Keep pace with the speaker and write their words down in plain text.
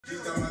On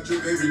my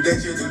trip every day,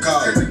 check the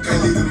car.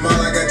 Can't leave the mall,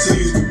 I got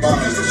titties to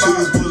buy.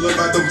 Shooters pull up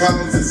out them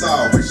problems and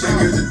solve.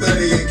 Shakers and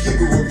 38,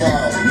 keep it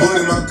revolved. Mud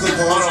in my cup,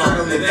 all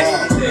straight on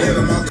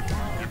the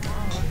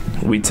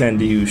ball. We tend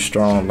to use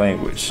strong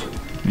language.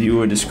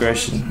 Viewer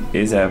discretion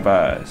is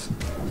advised.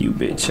 You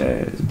bitch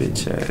ass,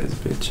 bitch ass,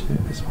 bitch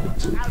ass,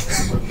 bitch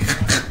ass.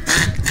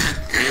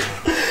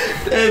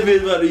 That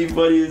bitch about to be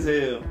funny as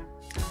hell.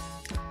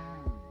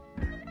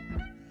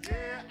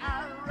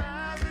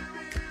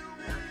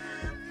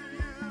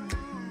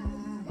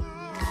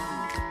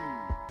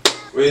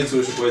 We're into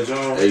it, your boy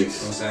John. Ace. You know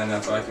what I'm saying?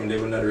 Now, I came there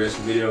with another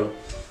reaction video.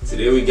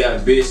 Today we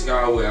got Big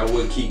Scarr with I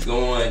Would Keep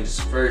Going. This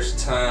is the first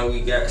time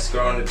we got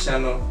Scarr on the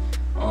channel.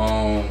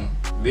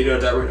 Video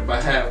directed by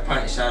Half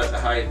Pint. Shout out to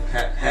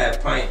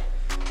Half Pint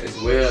as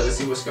well. Let's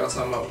see what Scarr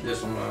talking about with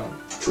this one, man.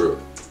 True.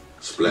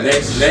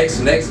 Splash.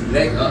 Next.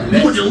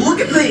 Would you look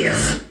at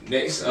this?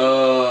 Next, you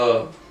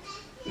know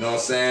what I'm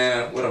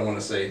saying? What I want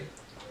to say?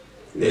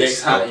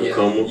 Next up and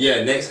comer.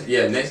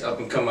 Next up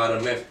and come out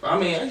of Memphis. I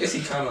mean, I guess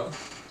he kind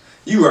of.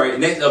 You right.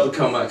 Next up and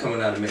coming out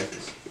of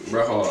Memphis.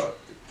 Real hard.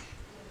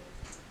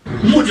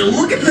 Would you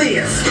look at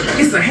this?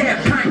 It's a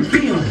Half Pint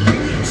film. A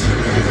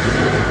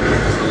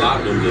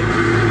lot of them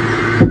niggas.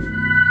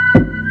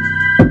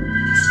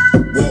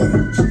 Whoa.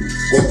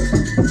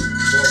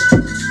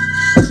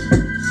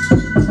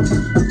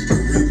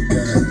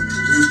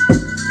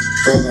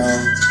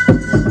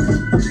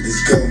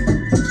 Let's go.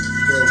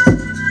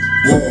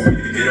 Whoa.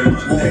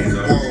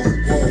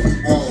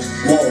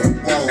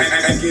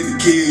 I get to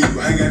kill you.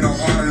 I ain't got no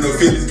heart and no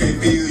feelings,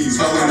 can't feel you.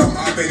 Smoking on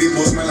op, this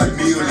boy smell like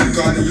meal. You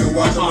got in your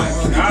watch. Oh my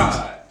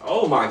god.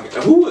 Oh my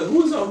god.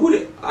 Who's on? Who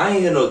did? I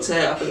ain't hear no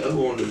tag. I think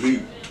who on the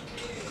beat.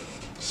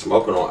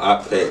 Smoking on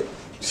iPad.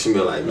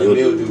 Smell like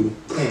mildew.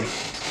 Whoa.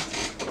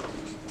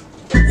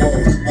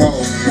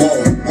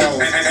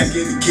 I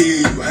get to kill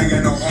you. I ain't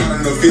got no heart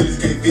and no feelings,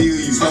 can't feel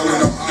you. Smoking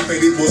on op,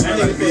 this boy smell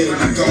like meal.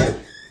 You go.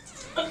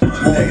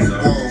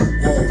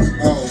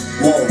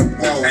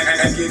 Whoa.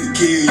 I get to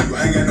kill you. I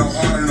ain't got no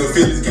heart and no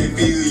feelings, can't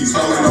feel you.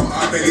 Smoking on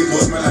op, this boy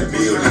smell like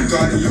meal. You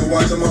got in your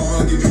watch, I'm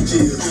on give you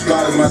chills.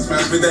 Slide my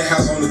smash, put that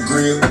house on the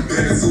grill.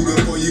 Better suit up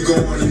before you go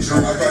on the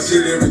drum. I pop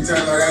shit every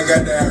time like I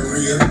got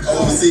diarrhea.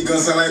 Overseas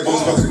guns sound like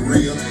both fucking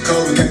real.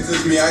 COVID can't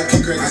touch me, I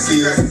keep cracking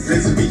seals.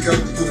 Recipe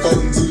cover, put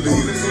folding 2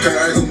 leaves. Cause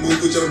I can move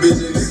with your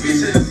bitch in the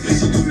sleep. If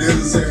she do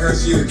never say her,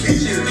 she a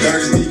key.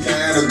 Dirty sneak, I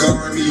had a gun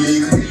on me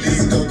legal.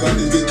 This is go gun,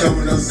 this bitch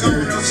coming up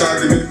serious. Shout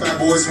to me, 5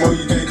 boys smoke,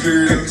 you can't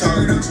clear it up.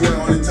 Talking to 20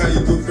 on the time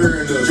you put fear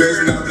in up.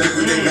 Dressing up black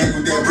with that Mac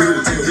with that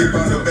brutal tip. Hip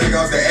on the back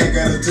off the act,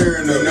 got a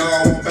turn up. No,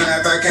 I won't buy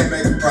if I can't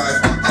make a profit.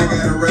 I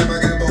got a rap,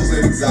 I got both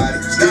legs exotic.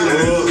 Still in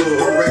the hood,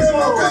 no racks in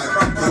my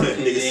pocket.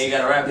 Nigga ain't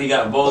got a rap, he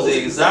got both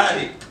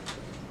exotic.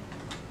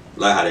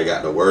 Like how they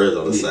got the words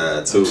on the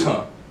side too.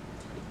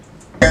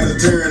 Got a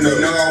turn up,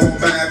 no, I won't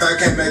buy if I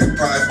can't make a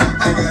profit.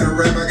 I got a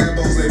rap, I got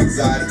both legs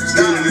exotic.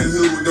 Still in the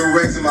hood with the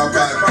racks in my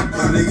pocket.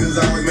 My niggas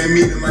always make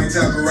me the main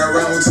talker. Right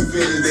around with 2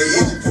 feelings, they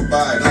itching for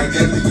body. Like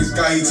that nigga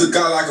Scarr, he took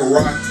out like a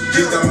rock.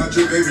 Just on my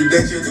trip every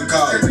day, check the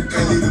car.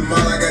 Can't leave the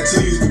mall, I got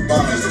titties to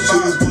buy.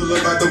 Shooters pull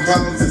up out them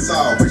problems and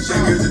solve.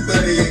 Shakers and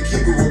 38,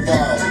 keep it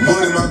revolved.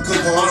 Mud in my cup,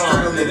 all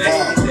straight on the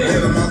ball. Mud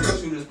in my cup.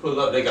 Shooters pull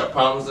up, they got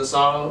problems to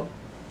solve.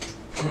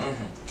 I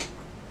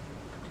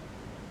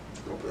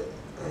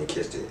ain't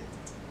kissed it.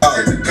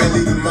 Can't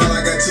leave the mall,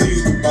 I got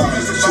titties to buy.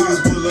 Shooters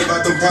pull up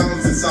out them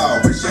problems and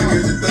solve.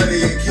 Shakers and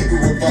 38, keep it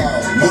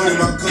revolved. Mud in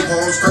my cup,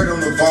 all straight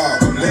on the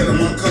ball. Mud in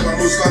my cup, I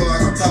move slow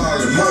like I'm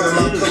taller. Mud in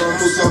my cup, I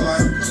move slow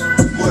like.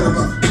 Mud in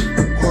my.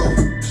 Whoa.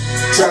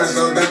 Tryna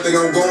slow down, think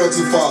I'm going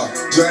too far.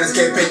 Giants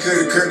can't pay,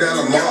 could've curved down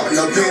the mall.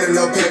 No pen and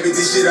no pen, bitch,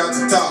 this shit out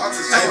the top.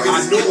 I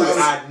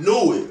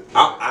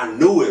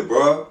knew it,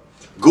 bro.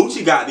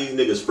 Gucci got these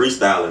niggas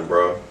freestyling,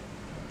 bro.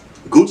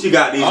 Gucci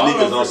got these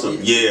niggas on some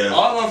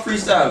All on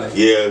freestyling.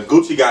 Yeah,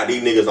 Gucci got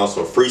these niggas on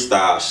some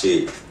freestyle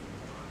shit.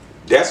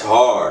 That's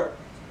hard.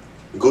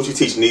 Gucci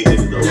teaching these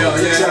niggas though.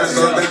 Tryna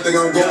slow down, think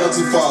I'm going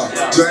too far.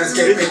 Giants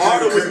can't pay,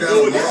 could've curved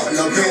down the mall.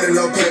 No pen and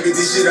no pen, bitch,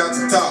 this shit out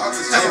the top. I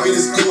ain't been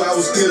in school, I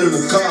was still in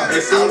the car. I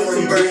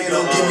wanna burn,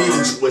 don't give me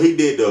the. When he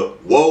did the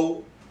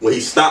whoa, when he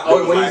stopped.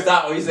 When he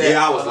stopped, when he said,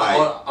 yeah, I was like,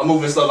 I'm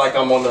moving stuff like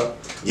I'm on the.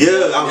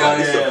 Yeah, I'm like,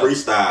 it's a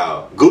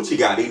freestyle. Gucci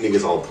got these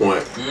niggas on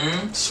point.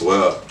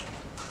 Swear.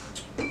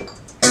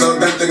 Slow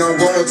down, think I'm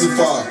going too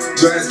far.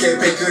 Giants can't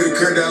pay, could've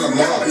curved down the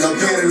mall. No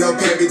pen and no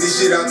pen, bitch, this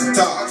shit out the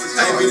top.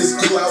 I ain't been in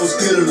school, I was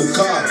still in the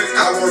car.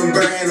 I wanna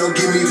burn, don't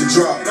give me the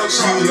drop.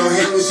 She was no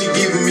hand when she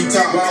giving me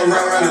top. Walk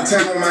around the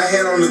town with my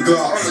hand on the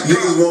Glock.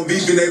 Niggas won't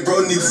beef and they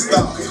bro need to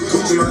stop.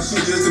 Gucci my shoe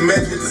just to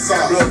match with the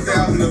sock. Blow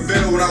 1,000 the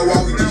bell when I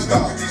walk with these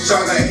stars.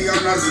 Shot like, hey, I'm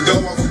not the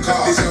dope off a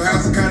car. This your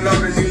house, I kinda know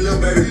that need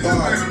little baby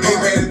bar. He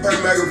paid the per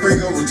make a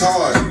freak over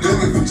retard.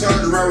 Looking for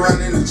charge, run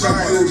around in the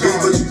charge. You a bitch,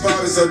 but you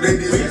father, so they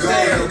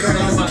disregard.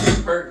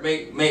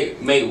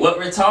 Make what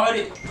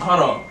retarded?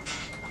 Hold on.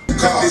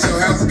 car. This your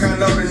house, I kinda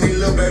know the need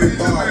little baby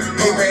bar.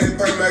 He paid the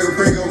per mega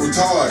bring up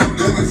retard.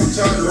 Looking for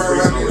charges, run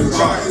around in the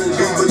car. You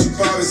big, but you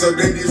father, so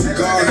they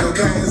disregard. No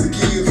count as a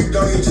kid if you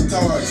don't hit your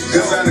target.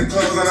 Guns out the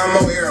clothes and I'm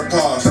on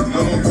AirPods. No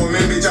more poor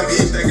man, bitch, I'm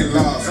each taking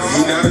loss.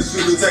 He not a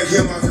shooter, take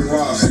him off your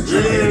roster.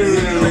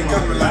 They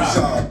coming like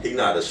Shaw. He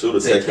not a shooter,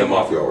 take him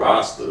off your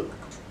roster.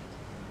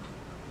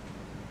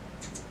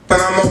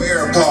 And I'm on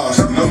AirPods.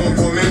 No more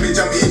poor man, bitch,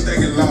 I'm each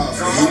taking loss.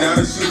 He not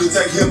a shooter,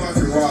 take him off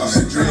your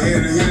roster.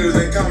 Dreadhead and hitters,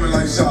 they coming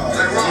like Shaw.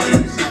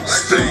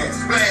 Splat,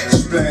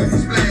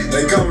 splat,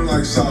 they coming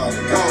like Shaw.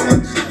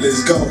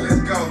 Let's go,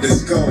 let's go,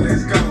 let's go,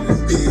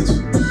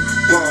 bitch.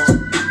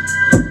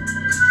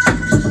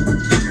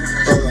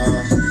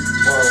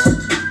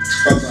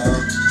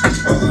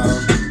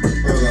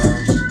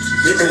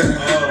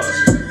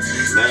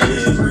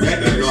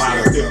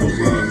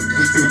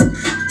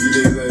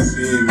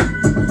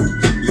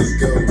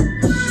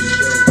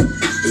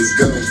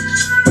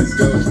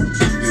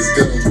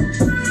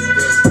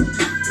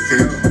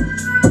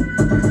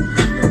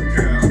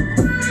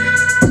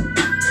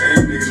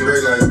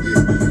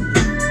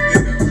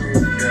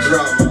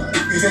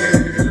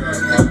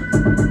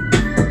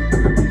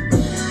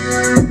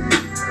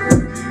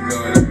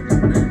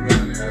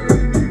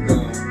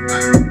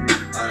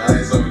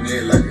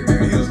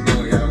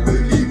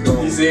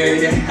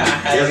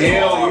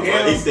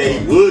 He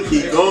said he would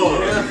keep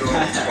going.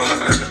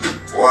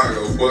 Why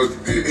go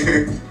fuck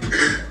it?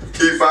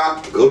 Keep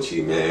out.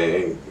 Gucci,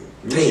 man.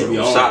 Damn,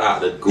 shout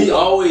out to Gucci. He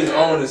always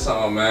on this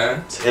song,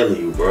 man. Telling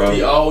you, bro.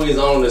 He always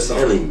on this song.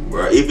 Telling you,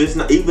 bro. If it's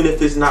not, even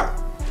if it's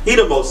not, he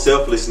the most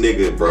selfless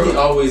nigga, bro. He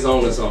always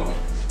on this song.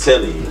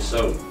 Telling you.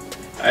 So,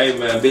 hey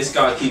man, Big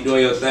Scarr, keep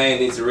doing your thing.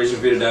 Needs to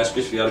original video down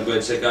description. Y'all go ahead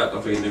and check out.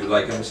 Don't forget to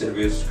like, comment, share the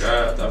video,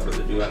 subscribe. Without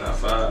further ado, I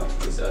 95.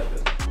 Peace out.